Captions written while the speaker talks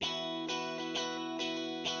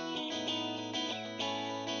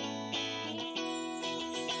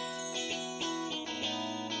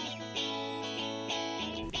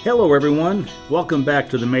Hello, everyone. Welcome back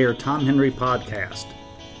to the Mayor Tom Henry podcast.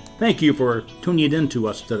 Thank you for tuning in to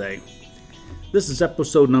us today. This is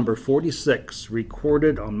episode number 46,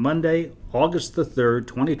 recorded on Monday, August the 3rd,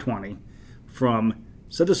 2020, from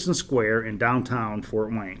Citizen Square in downtown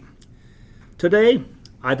Fort Wayne. Today,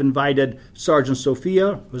 I've invited Sergeant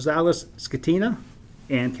Sophia Rosales-Schetina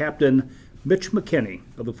and Captain Mitch McKinney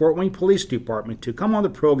of the Fort Wayne Police Department to come on the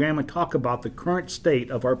program and talk about the current state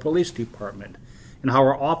of our police department and how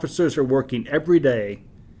our officers are working every day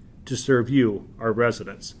to serve you, our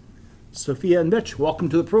residents. Sophia and Mitch, welcome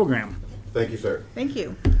to the program. Thank you, sir. Thank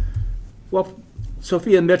you. Well,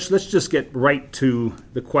 Sophia and Mitch, let's just get right to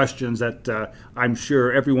the questions that I'm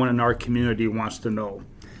sure everyone in our community wants to know.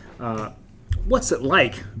 What's it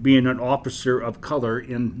like being an officer of color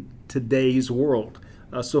in today's world?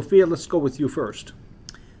 Sophia, let's go with you first.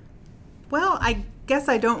 Well, I guess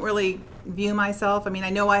I don't really view myself.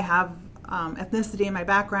 I know I have ethnicity in my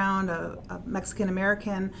background, a Mexican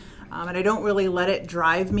American, and I don't really let it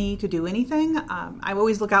drive me to do anything. I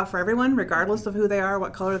always look out for everyone, regardless of who they are,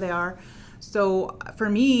 what color they are. So for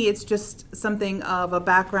me, it's just something of a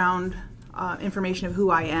background information of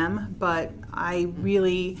who I am, but I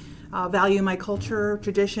really value my culture,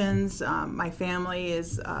 traditions. My family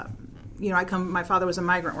is, my father was a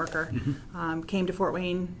migrant worker, came to Fort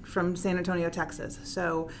Wayne from San Antonio, Texas.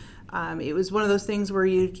 So it was one of those things where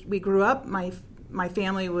we grew up. My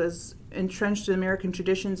family was entrenched in American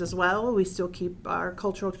traditions as well. We still keep our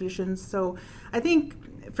cultural traditions. So I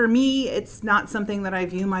think for me, it's not something that I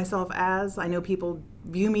view myself as. I know people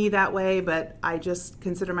view me that way, but I just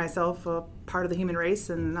consider myself a part of the human race,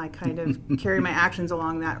 and I kind of carry my actions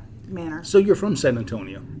along that manner. So you're from San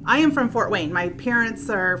Antonio? I am from Fort Wayne. My parents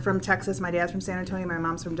are from Texas. My dad's from San Antonio. My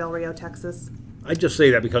mom's from Del Rio, Texas. I just say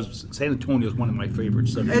that because San Antonio is one of my favorite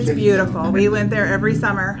cities. It's beautiful. We went there every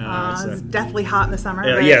summer. It's definitely hot in the summer,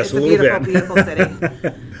 but yes, it's a beautiful, beautiful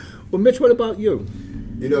city. Well, Mitch, what about you?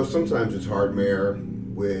 Sometimes it's hard, Mayor,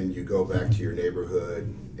 when you go back to your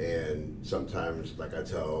neighborhood, and sometimes, like I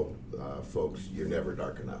tell folks, you're never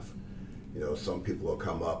dark enough. Some people will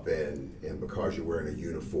come up and because you're wearing a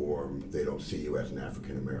uniform, they don't see you as an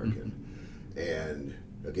African American. And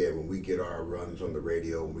again, when we get our runs on the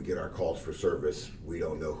radio, when we get our calls for service, we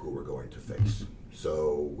don't know who we're going to face.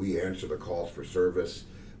 So we answer the calls for service,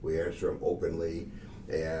 we answer them openly,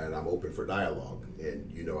 and I'm open for dialogue. And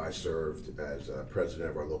I served as president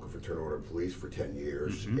of our local fraternal order of police for 10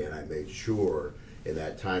 years, and I made sure in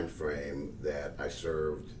that time frame that I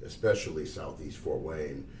served, especially Southeast Fort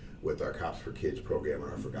Wayne, with our Cops for Kids program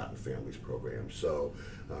and our Forgotten Families program. So,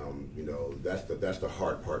 that's the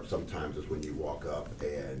hard part sometimes, is when you walk up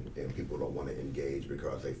and people don't want to engage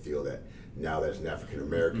because they feel that now that as an African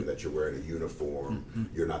American that you're wearing a uniform,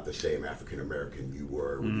 you're not the same African American you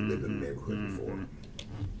were when you lived in the neighborhood before.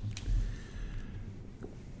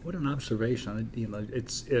 What an observation.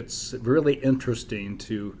 It's really interesting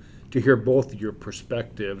to hear both your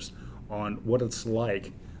perspectives on what it's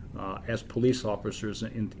like as police officers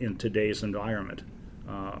in today's environment.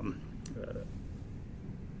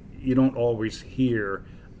 You don't always hear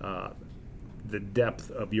the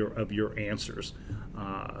depth of your answers.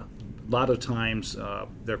 A lot of times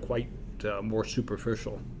they're quite more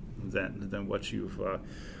superficial than what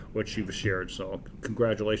you've shared. So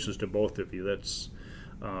congratulations to both of you. That's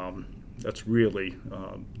really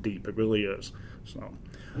deep. It really is. So,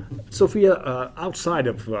 Sophia, outside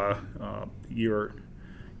of your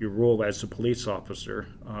role as a police officer,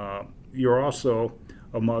 you're also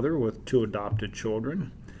a mother with 2 adopted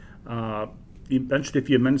children. You mentioned a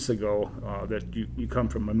few minutes ago that you come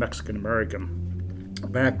from a Mexican American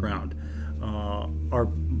background.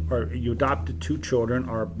 Are you adopted 2 children?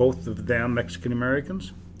 Are both of them Mexican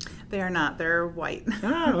Americans? They are not. They're white,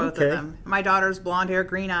 both okay. of them. My daughter's blonde hair,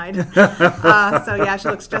 green-eyed. So, yeah, she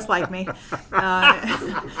looks just like me.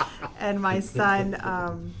 And my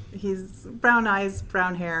son, he's brown eyes,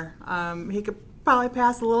 brown hair. He could probably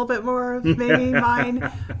pass a little bit more, maybe mine.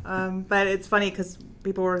 But it's funny because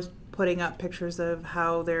people were putting up pictures of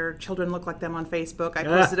how their children look like them on Facebook. I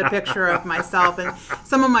posted a picture of myself, and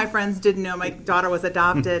some of my friends didn't know my daughter was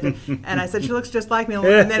adopted, and I said, she looks just like me, and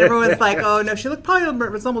then everyone's like, oh no, she probably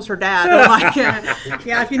resembles her dad. And I'm like,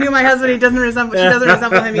 yeah, if you knew my husband, she doesn't resemble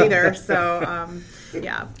him either. So,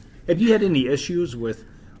 yeah. Have you had any issues with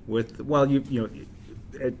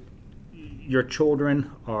your children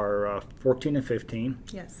are 14 and 15?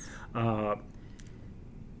 Yes.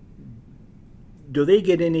 Do they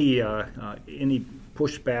get any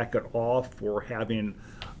pushback at all for having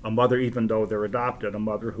a mother, even though they're adopted, a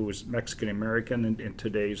mother who is Mexican American in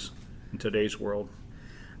today's world?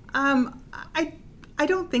 I I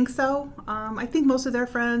don't think so. I think most of their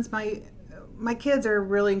friends, my kids are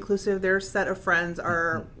really inclusive. Their set of friends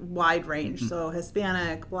are wide range. So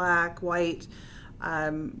Hispanic, Black, white,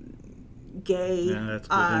 gay. Yeah, that's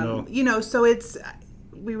good to know. You know, so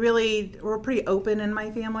we're pretty open in my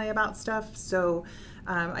family about stuff. So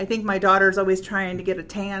I think my daughter's always trying to get a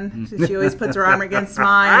tan. She always puts her arm against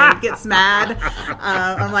mine and gets mad.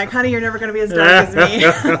 I'm like, honey, you're never going to be as dark as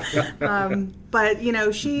me. But, you know,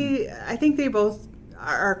 I think they both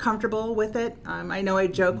are comfortable with it. I know I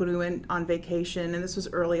joke when we went on vacation, and this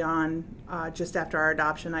was early on, just after our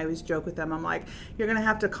adoption. I always joke with them. I'm like, you're going to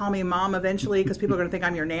have to call me mom eventually because people are going to think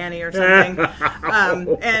I'm your nanny or something.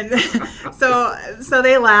 And so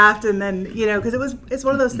they laughed, and then, you know, because it's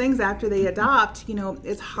one of those things after they adopt, you know,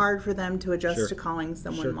 it's hard for them to adjust to calling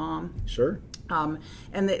someone mom. Sure. And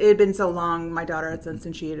it had been so long, my daughter had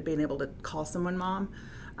since she had been able to call someone mom.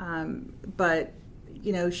 But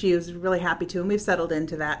you know, she was really happy to, and we've settled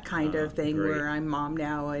into that kind of thing where I'm mom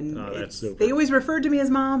now, and they always referred to me as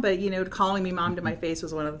mom, but, you know, calling me mom to my face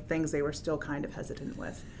was one of the things they were still kind of hesitant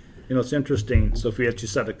with. You know, it's interesting, Sophia, you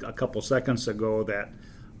said a couple seconds ago that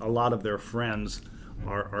a lot of their friends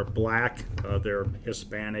are Black, they're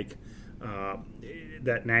Hispanic,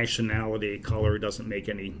 that nationality, color doesn't make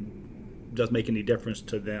any difference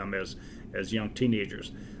to them as young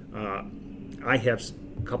teenagers. I have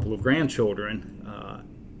a couple of grandchildren,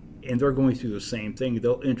 and they're going through the same thing.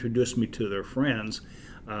 They'll introduce me to their friends,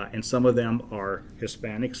 and some of them are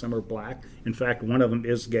Hispanic, some are Black. In fact, one of them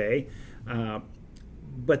is gay,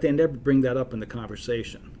 but they never bring that up in the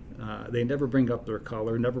conversation. They never bring up their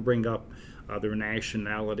color, never bring up their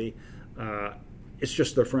nationality. It's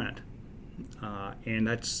just their friend, and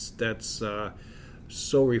that's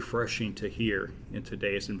so refreshing to hear in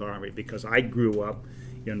today's environment, because I grew up,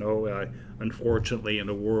 you know, unfortunately, in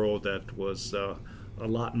a world that was a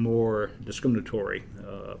lot more discriminatory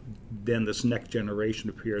than this next generation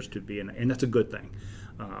appears to be, and that's a good thing.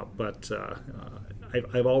 But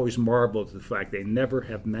I've always marveled at the fact they never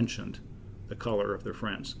have mentioned the color of their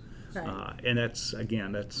friends, and that's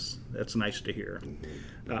nice to hear.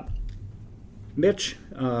 Mitch,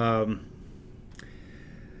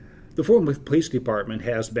 the Fort Worth Police Department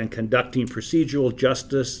has been conducting procedural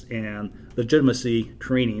justice and legitimacy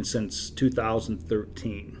training since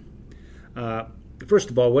 2013.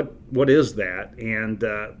 First of all, what is that, and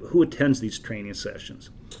who attends these training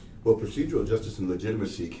sessions? Well, procedural justice and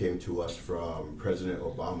legitimacy came to us from President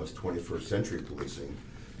Obama's 21st century policing.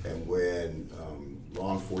 And when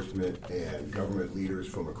law enforcement and government leaders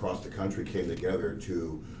from across the country came together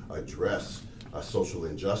to address social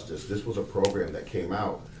injustice, this was a program that came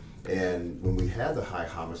out. And when we had the high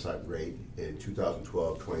homicide rate in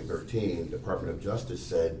 2012-2013, Department of Justice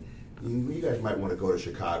said, you guys might want to go to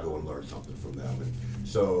Chicago and learn something from them. And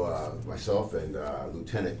so myself and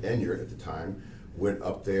Lieutenant Enyart at the time went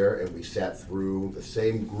up there, and we sat through the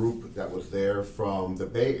same group that was there from the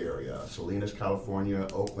Bay Area, Salinas, California,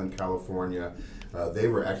 Oakland, California. They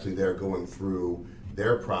were actually there going through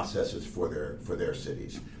their processes for their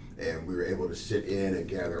cities. And we were able to sit in and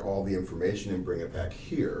gather all the information and bring it back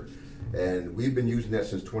here. And we've been using that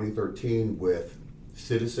since 2013 with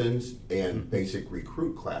citizens and basic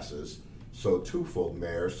recruit classes. So twofold,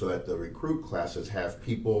 Mayor, so that the recruit classes have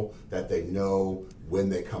people that they know when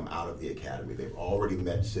they come out of the academy. They've already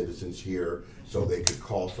met citizens here, so they could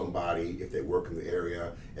call somebody if they work in the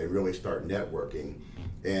area and really start networking.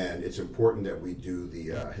 And it's important that we do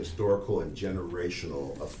the historical and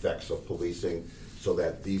generational effects of policing, so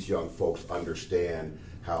that these young folks understand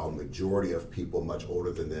how a majority of people much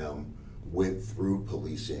older than them went through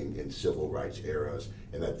policing in civil rights eras,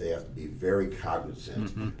 and that they have to be very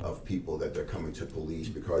cognizant of people that they're coming to police,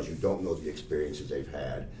 because you don't know the experiences they've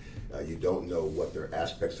had. You don't know what their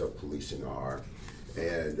aspects of policing are.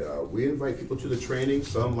 And we invite people to the training.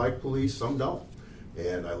 Some like police, some don't.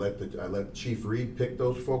 And I let Chief Reed pick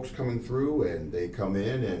those folks coming through, and they come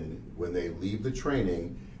in, and when they leave the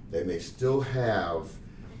training, they may still have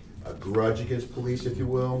a grudge against police, if you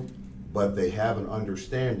will, but they have an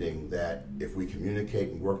understanding that if we communicate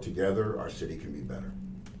and work together, our city can be better.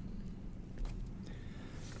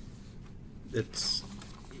 It's,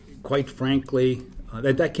 quite frankly,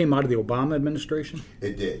 that came out of the Obama administration?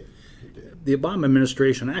 It did. The Obama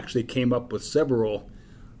administration actually came up with several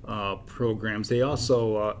programs. He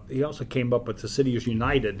also came up with the Cities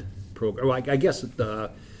United program. Well, I guess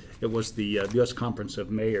it was the U.S. Conference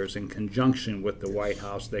of Mayors in conjunction with the White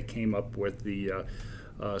House that came up with the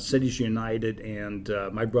Cities United and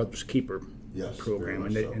My Brother's Keeper program.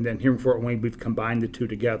 And then here in Fort Wayne, we've combined the two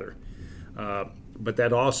together. But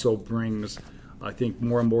that also brings, I think,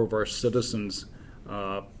 more and more of our citizens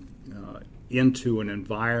into an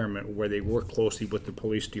environment where they work closely with the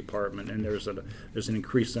police department, and there's an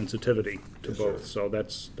increased sensitivity to Yes, both. sir. So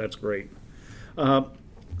that's great.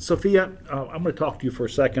 Sophia, I'm going to talk to you for a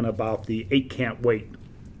second about the 8 Can't Wait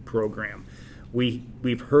program.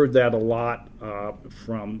 We've heard that a lot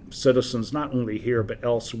from citizens, not only here but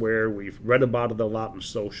elsewhere. We've read about it a lot on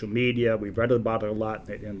social media. We've read about it a lot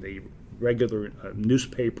in the regular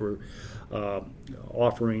newspaper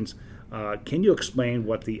offerings. Can you explain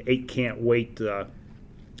what the 8 Can't Wait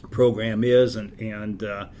program is, and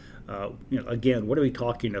again, what are we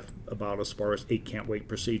talking about as far as 8 Can't Wait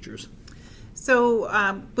procedures? So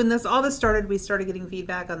when all this started, we started getting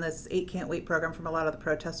feedback on this 8 Can't Wait program from a lot of the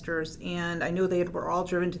protesters, and I know they were all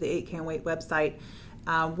driven to the 8 Can't Wait website,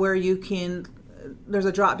 where there's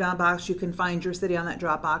a drop-down box. You can find your city on that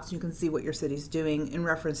drop box, and you can see what your city's doing in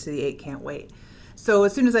reference to the 8 Can't Wait. So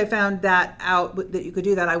as soon as I found that out, that you could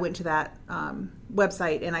do that, I went to that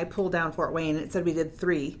website and I pulled down Fort Wayne, and it said we did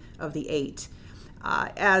 3 of the 8.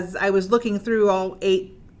 As I was looking through all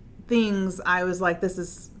 8 things, I was like, this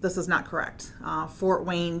is not correct. Fort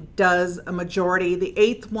Wayne does a majority. The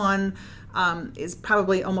 8th one is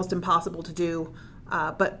probably almost impossible to do,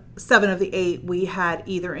 but 7 of the 8 we had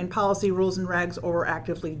either in policy, rules, and regs, or were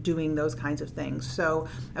actively doing those kinds of things. So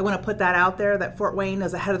I want to put that out there, that Fort Wayne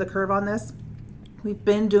is ahead of the curve on this. We've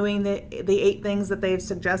been doing the 8 things that they've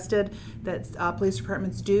suggested that police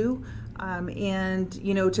departments do. And,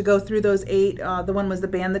 to go through those 8, the one was the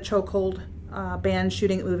ban the chokehold, ban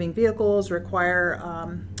shooting at moving vehicles, require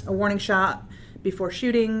a warning shot before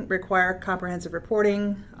shooting, require comprehensive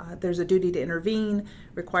reporting, there's a duty to intervene,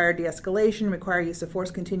 require de-escalation, require use of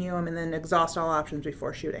force continuum, and then exhaust all options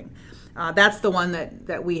before shooting. That's the one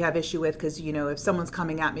that we have issue with, because, if someone's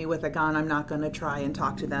coming at me with a gun, I'm not going to try and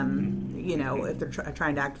talk to them, if they're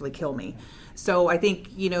trying to actively kill me. So I think,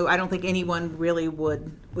 I don't think anyone really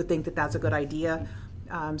would think that that's a good idea.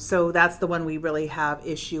 So that's the one we really have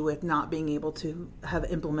issue with not being able to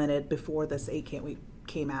have implemented before this 8 Can't Wait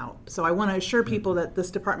came out. So I want to assure people that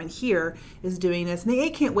this department here is doing this. And the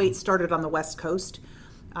 8 Can't Wait started on the West Coast.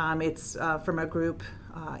 It's from a group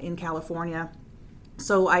in California.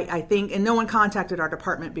 So I think, and no one contacted our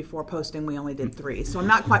department before posting, we only did 3. So I'm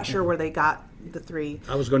not quite sure where they got the 3.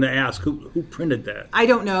 I was going to ask, who printed that? I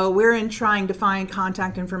don't know. We're in trying to find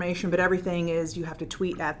contact information, but everything is you have to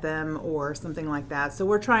tweet at them or something like that. So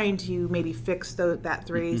we're trying to maybe fix that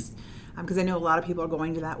 3, because I know a lot of people are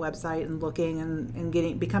going to that website and looking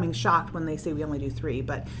and becoming shocked when they say we only do 3.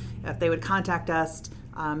 But if they would contact us,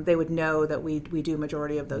 they would know that we do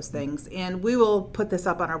majority of those things. And we will put this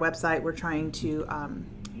up on our website. We're trying to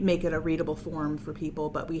make it a readable form for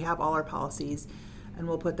people, but we have all our policies, and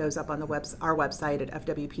we'll put those up on our website at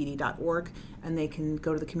fwpd.org, and they can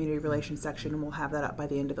go to the community relations section, and we'll have that up by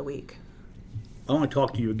the end of the week. I want to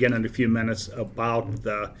talk to you again in a few minutes about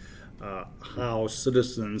how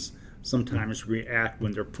citizens sometimes react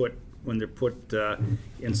when they're put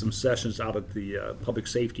in some sessions out at the Public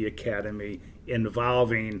Safety Academy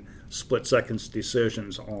involving split-seconds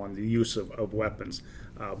decisions on the use of weapons.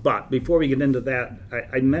 But before we get into that,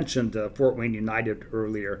 I mentioned Fort Wayne United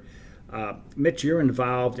earlier. Mitch, you're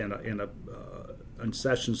involved in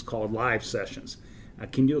sessions called live sessions.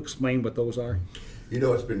 Can you explain what those are?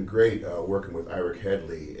 It's been great working with Ira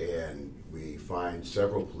Headley, and we find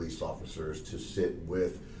several police officers to sit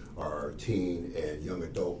with our teen and young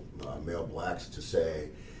adult male blacks to say,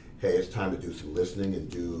 hey, it's time to do some listening and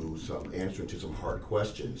do some answering to some hard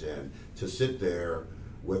questions, and to sit there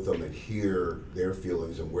with them and hear their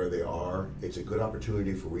feelings and where they are. It's a good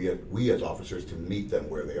opportunity for we as officers to meet them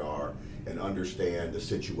where they are and understand the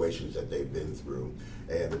situations that they've been through.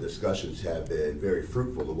 And the discussions have been very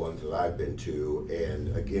fruitful, the ones that I've been to.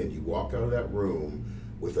 And again, you walk out of that room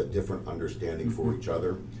with a different understanding for each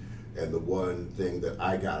other. And the one thing that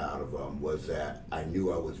I got out of them was that I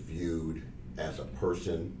knew I was viewed as a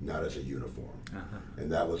person, not as a uniform.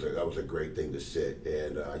 And that was a great thing to sit.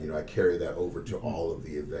 And I carry that over to all of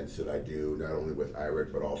the events that I do, not only with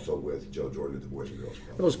IRIC, but also with Joe Jordan at the Boys and Girls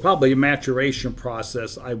Club. It was probably a maturation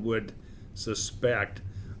process, I would suspect,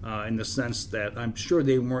 in the sense that I'm sure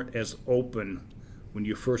they weren't as open when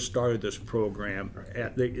you first started this program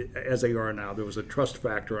as they are now. There was a trust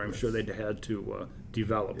factor I'm sure they'd had to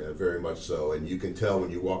develop. Yeah, very much so. And you can tell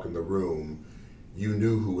when you walk in the room, you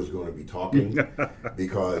knew who was going to be talking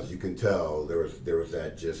because you can tell there was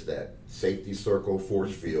that safety circle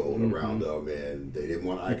force field around them, and they didn't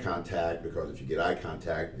want eye contact, because if you get eye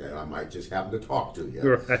contact, then I might just happen to talk to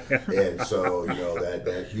you. Right. And so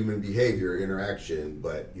that human behavior interaction.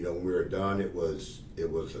 But when we were done, it was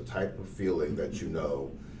a type of feeling that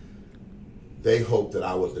they hoped that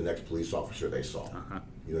I was the next police officer they saw.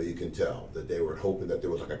 You know, you can tell that they were hoping that there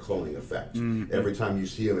was like a cloning effect. Every time you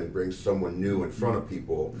see them and bring someone new in front of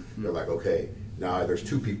people, they're like, okay, now there's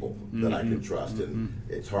two people that I can trust. And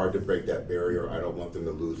it's hard to break that barrier. I don't want them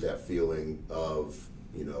to lose that feeling of,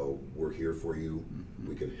 you know, we're here for you.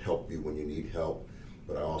 We can help you when you need help.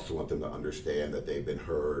 But I also want them to understand that they've been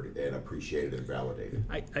heard and appreciated and validated.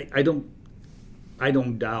 I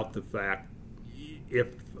don't doubt the fact if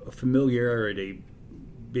familiarity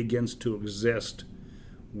begins to exist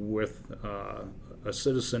with a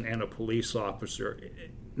citizen and a police officer,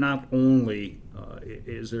 not only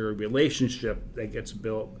is there a relationship that gets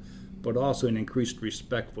built, but also an increased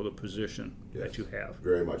respect for the position that you have.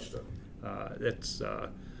 Very much so. That's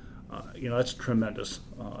that's tremendous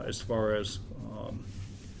as far as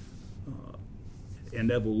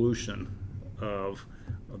an evolution of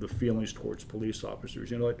the feelings towards police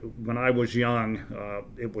officers. You know, when I was young,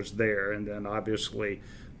 it was there, and then obviously,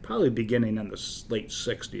 probably beginning in the late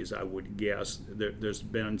 '60s, I would guess, there's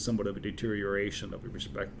been somewhat of a deterioration of the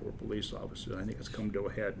respect for police officers. I think it's come to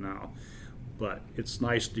a head now, but it's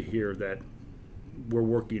nice to hear that we're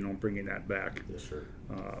working on bringing that back. Yes, sir.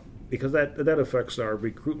 Because that affects our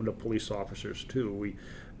recruitment of police officers too.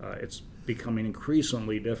 It's becoming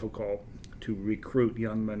increasingly difficult to recruit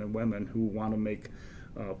young men and women who want to make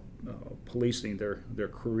policing their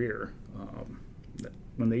career.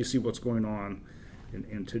 When they see what's going on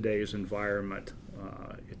in today's environment,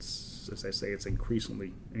 it's, as I say, it's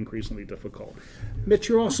increasingly difficult. Mitch,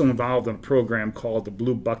 you're also involved in a program called the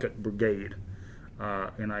Blue Bucket Brigade,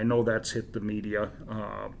 and I know that's hit the media.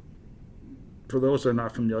 For those that are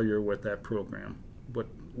not familiar with that program,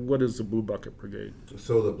 what is the Blue Bucket Brigade?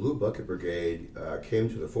 So the Blue Bucket Brigade came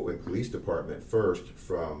to the Fort Wayne Police Department first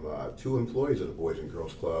from two employees of the Boys and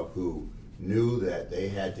Girls Club who knew that they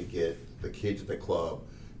had to get the kids at the club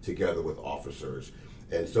together with officers.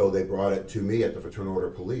 And so they brought it to me at the Fraternal Order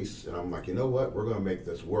of Police, and I'm like, you know what, we're going to make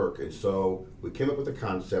this work. And so we came up with a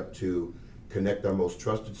concept to connect our most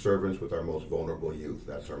trusted servants with our most vulnerable youth.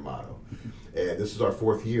 That's our motto. And this is our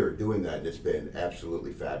 4th year doing that, and it's been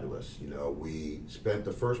absolutely fabulous. You know, we spent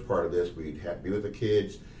the first part of this, we'd be with the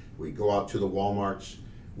kids, we'd go out to the Walmarts,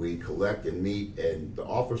 we'd collect and meet, and the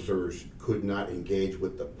officers could not engage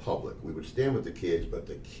with the public. We would stand with the kids, but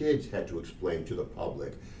the kids had to explain to the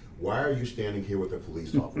public, why are you standing here with a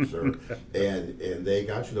police officer? and they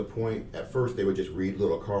got to the point, at first they would just read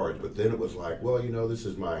little cards, but then it was like, well, you know, this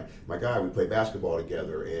is my guy, we play basketball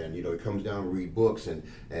together, and, you know, he comes down and read books,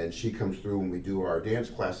 and she comes through when we do our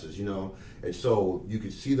dance classes, you know, and so you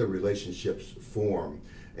could see the relationships form.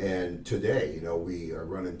 And today, you know, we are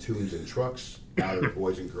running tunes and trucks out of the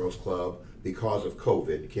Boys and Girls Club because of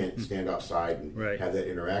COVID. You can't stand outside and have that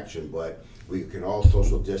interaction, but we can all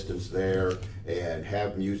social distance there and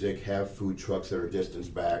have music, have food trucks that are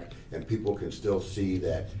distanced back, and people can still see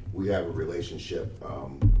that we have a relationship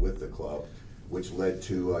with the club, which led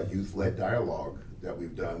to a youth-led dialogue that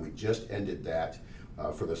we've done. We just ended that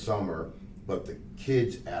for the summer, but the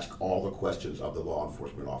kids ask all the questions of the law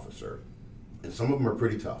enforcement officer. And some of them are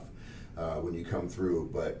pretty tough when you come through,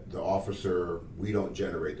 but the officer, we don't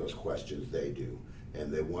generate those questions, they do.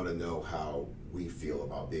 And they want to know how we feel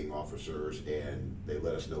about being officers, and they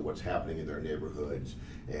let us know what's happening in their neighborhoods,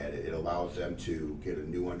 and it allows them to get a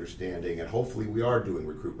new understanding. And hopefully we are doing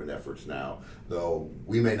recruitment efforts now, though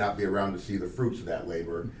we may not be around to see the fruits of that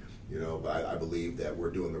labor, you know, but I believe that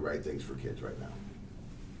we're doing the right things for kids right now.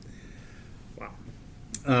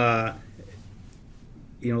 Wow.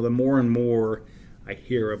 You know, the more and more I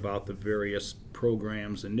hear about the various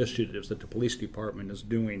programs, initiatives that the police department is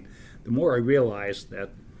doing, the more I realize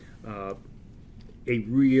that a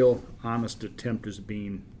real honest attempt is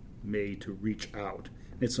being made to reach out.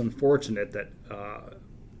 It's unfortunate that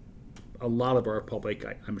a lot of our public,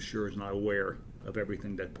 I'm sure, is not aware of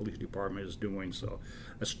everything that police department is doing, so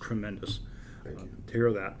that's tremendous to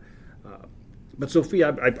hear that. But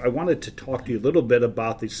Sophia, I wanted to talk to you a little bit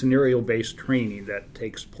about the scenario-based training that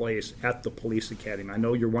takes place at the police academy. I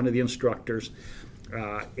know you're one of the instructors,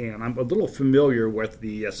 and I'm a little familiar with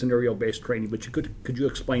the scenario-based training, but could you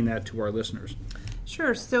explain that to our listeners?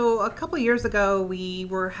 Sure. So a couple of years ago, we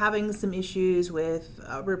were having some issues with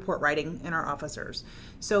report writing in our officers.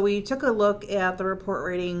 So we took a look at the report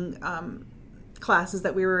writing classes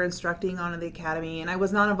that we were instructing on in the academy, and I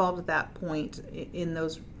was not involved at that point in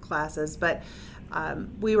those classes, but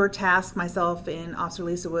we were tasked, myself and Officer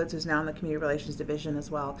Lisa Woods, who's now in the Community Relations Division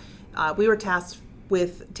as well, we were tasked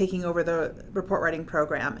with taking over the report writing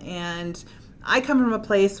program. And I come from a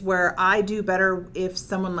place where I do better if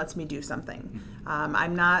someone lets me do something.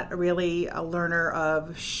 I'm not really a learner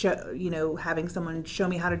of having someone show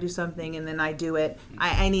me how to do something and then I do it.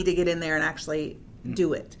 I need to get in there and actually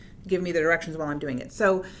do it. Give me the directions while I'm doing it.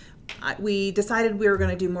 So we decided we were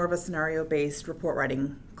going to do more of a scenario-based report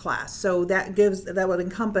writing class. So that would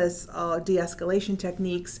encompass de-escalation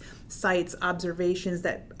techniques, sites, observations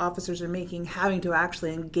that officers are making, having to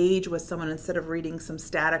actually engage with someone instead of reading some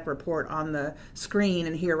static report on the screen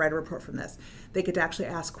and here, write a report from this. They get to actually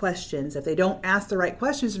ask questions. If they don't ask the right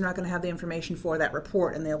questions, they're not going to have the information for that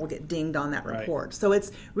report, and they will get dinged on that report. Right. So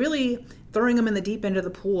it's really throwing them in the deep end of the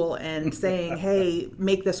pool and saying, hey,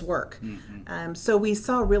 make this work. Mm-hmm. So we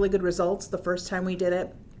saw really good results the first time we did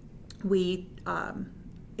it. We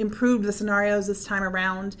improved the scenarios this time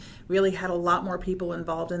around, really had a lot more people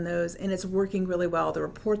involved in those, and it's working really well. The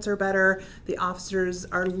reports are better. The officers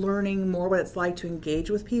are learning more what it's like to engage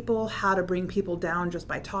with people, how to bring people down just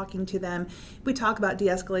by talking to them. We talk about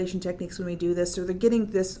de-escalation techniques when we do this, so they're getting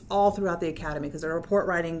this all throughout the academy because our report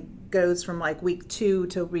writing goes from like week 2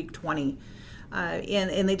 to week 20.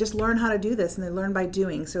 And they just learn how to do this, and they learn by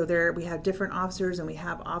doing. So we have different officers, and we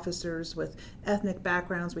have officers with ethnic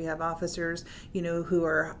backgrounds. We have officers, who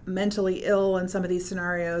are mentally ill in some of these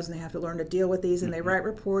scenarios, and they have to learn to deal with these. And they write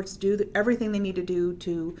reports, do everything they need to do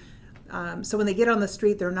to. So when they get on the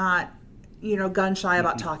street, they're not, gun shy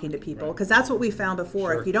about talking to people, because that's what we found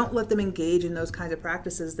before. Sure. If you don't let them engage in those kinds of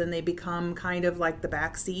practices, then they become kind of like the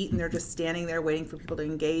back seat, and they're just standing there waiting for people to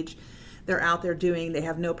engage. They're out there they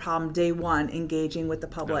have no problem day one engaging with the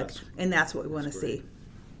public, and that's what we want to see.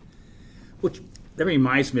 Which that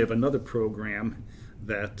reminds me of another program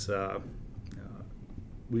that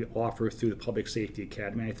we offer through the Public Safety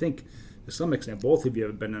Academy. I think to some extent both of you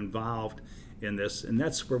have been involved in this, and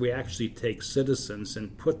that's where we actually take citizens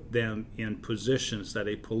and put them in positions that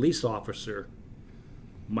a police officer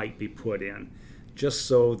might be put in, just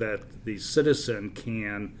so that the citizen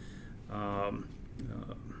can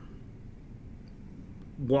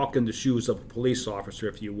walk in the shoes of a police officer,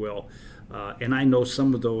 if you will. And I know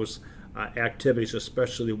some of those activities,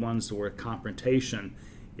 especially ones where confrontation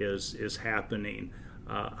is happening,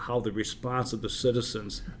 how the response of the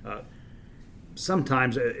citizens,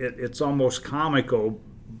 sometimes it's almost comical,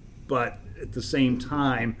 but at the same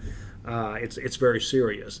time, it's very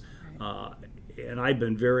serious. And I've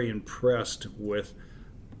been very impressed with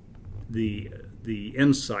the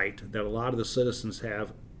insight that a lot of the citizens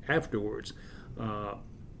have afterwards.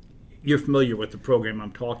 You're familiar with the program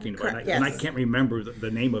I'm talking about, Correct, yes. And I can't remember the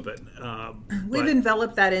name of it. We've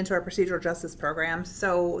enveloped that into our procedural justice program,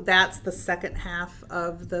 so that's the second half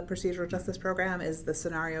of the procedural justice program is the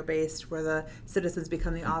scenario-based, where the citizens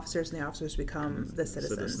become the officers and the officers become the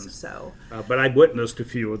citizens. So, but I've witnessed a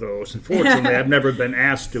few of those. Unfortunately, I've never been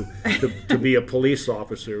asked to be a police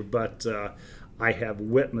officer, but I have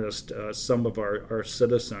witnessed some of our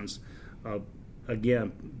citizens,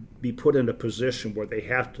 again, be put in a position where they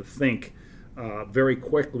have to think very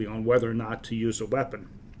quickly on whether or not to use a weapon.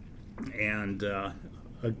 And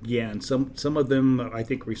again, some of them I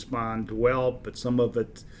think respond well, but some of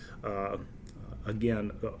it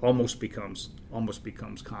again almost becomes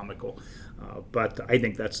comical. But I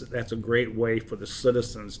think that's a great way for the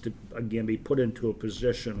citizens to again be put into a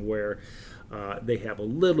position where they have a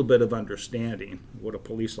little bit of understanding what a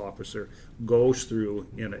police officer goes through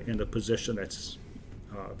in a position that's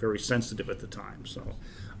very sensitive at the time. So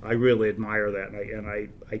I really admire that, and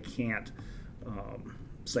I can't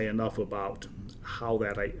say enough about how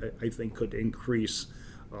that I think could increase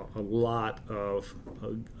a lot of,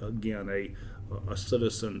 again, a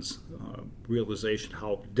citizen's realization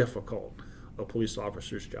how difficult a police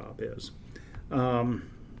officer's job is.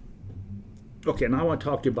 Okay, now I want to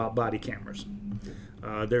talk to you about body cameras.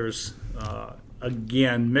 There's,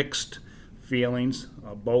 again, mixed feelings,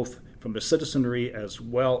 both from the citizenry as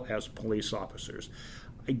well as police officers.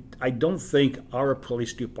 I don't think our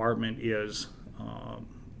police department is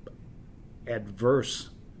adverse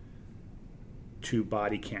to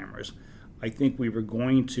body cameras. I think we were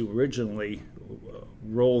going to originally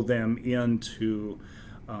roll them into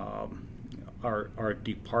our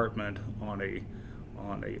department on a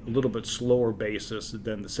little bit slower basis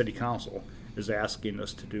than the city council is asking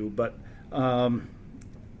us to do. But how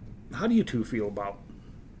do you two feel about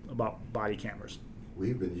body cameras?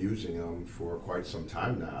 We've been using them for quite some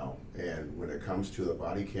time now, and when it comes to the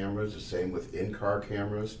body cameras, the same with in-car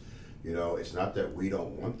cameras. It's not that we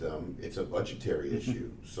don't want them; it's a budgetary issue.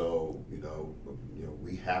 So,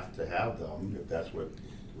 we have to have them if that's what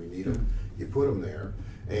we need them. You put them there,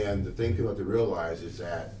 and the thing people have to realize is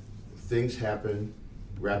that things happen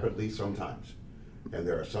rapidly sometimes, and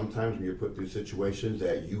there are sometimes when you're put through situations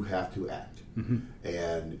that you have to act. Mm-hmm.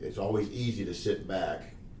 And it's always easy to sit back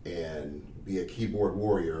and be a keyboard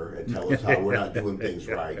warrior and tell us how we're not doing things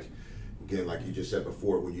right. again, like you just said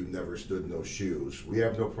before, when you've never stood in those shoes, we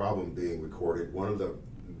have no problem being recorded. One of the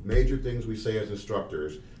major things we say as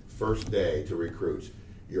instructors, first day to recruits,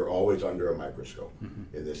 you're always under a microscope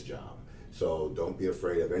in this job. So don't be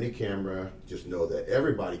afraid of any camera. Just know that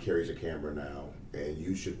everybody carries a camera now, and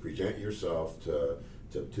you should present yourself to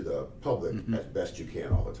the public as best you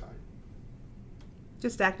can all the time.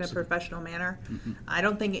 Just act in a professional manner. I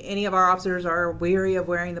don't think any of our officers are weary of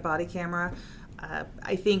wearing the body camera.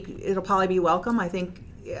 I think it'll probably be welcome. I think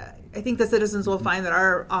the citizens will find that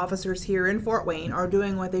our officers here in Fort Wayne are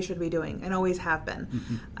doing what they should be doing and always have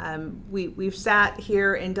been. We've sat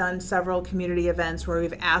here and done several community events where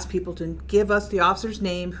we've asked people to give us the officer's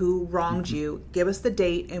name who wronged you, give us the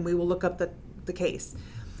date, and we will look up the case.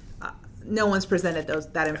 No one's presented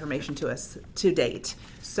that information to us to date.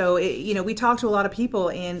 So, we talk to a lot of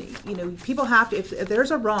people, and, people have to, if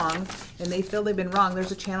there's a wrong and they feel they've been wrong,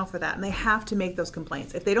 there's a channel for that, and they have to make those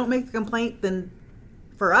complaints. If they don't make the complaint, then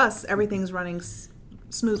for us, everything's running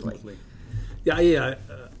smoothly. Yeah,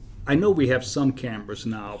 I know we have some cameras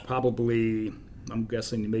now, probably, I'm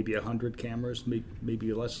guessing maybe 100 cameras,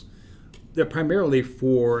 maybe less. They're primarily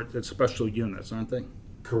for the special units, aren't they?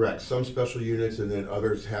 Correct. Some special units, and then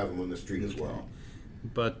others have them on the street as well.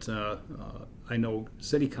 But I know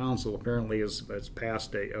City Council apparently has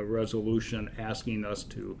passed a resolution asking us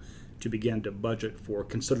to begin to budget for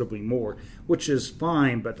considerably more, which is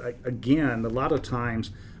fine. But again, a lot of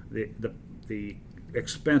times the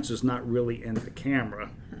expense is not really in the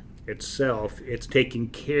camera itself. It's taking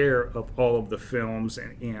care of all of the films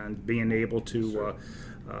and being able to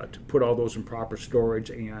put all those in proper storage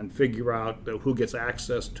and figure out who gets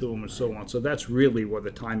access to them and so on. So that's really where the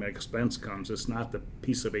time and expense comes. It's not the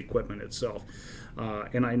piece of equipment itself.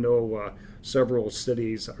 And I know several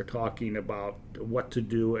cities are talking about what to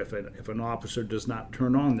do if an officer does not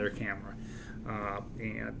turn on their camera.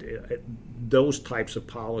 Those types of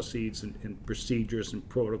policies and procedures and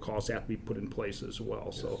protocols have to be put in place as well.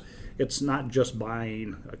 Yes. So it's not just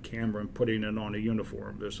buying a camera and putting it on a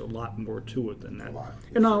uniform. There's a lot more to it than that.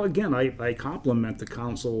 And now, again, I compliment the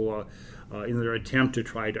council in their attempt to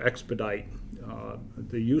try to expedite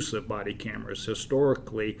the use of body cameras.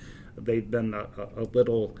 Historically, they've been a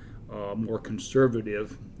little more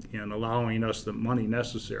conservative in allowing us the money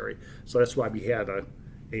necessary. So that's why we had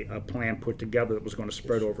a plan put together that was going to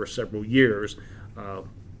spread over several years.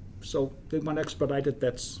 So they want to expedite it,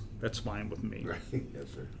 that's fine with me. Right. Yes,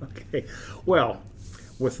 sir. Okay. Well,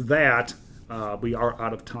 with that, we are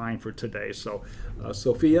out of time for today. So,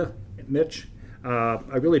 Sophia, Mitch,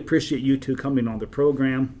 I really appreciate you two coming on the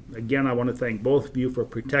program. Again, I want to thank both of you for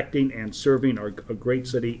protecting and serving a great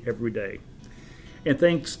city every day. And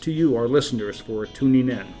thanks to you, our listeners, for tuning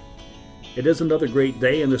in. It is another great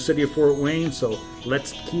day in the city of Fort Wayne, so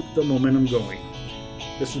let's keep the momentum going.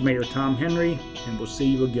 This is Mayor Tom Henry, and we'll see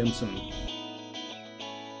you again soon.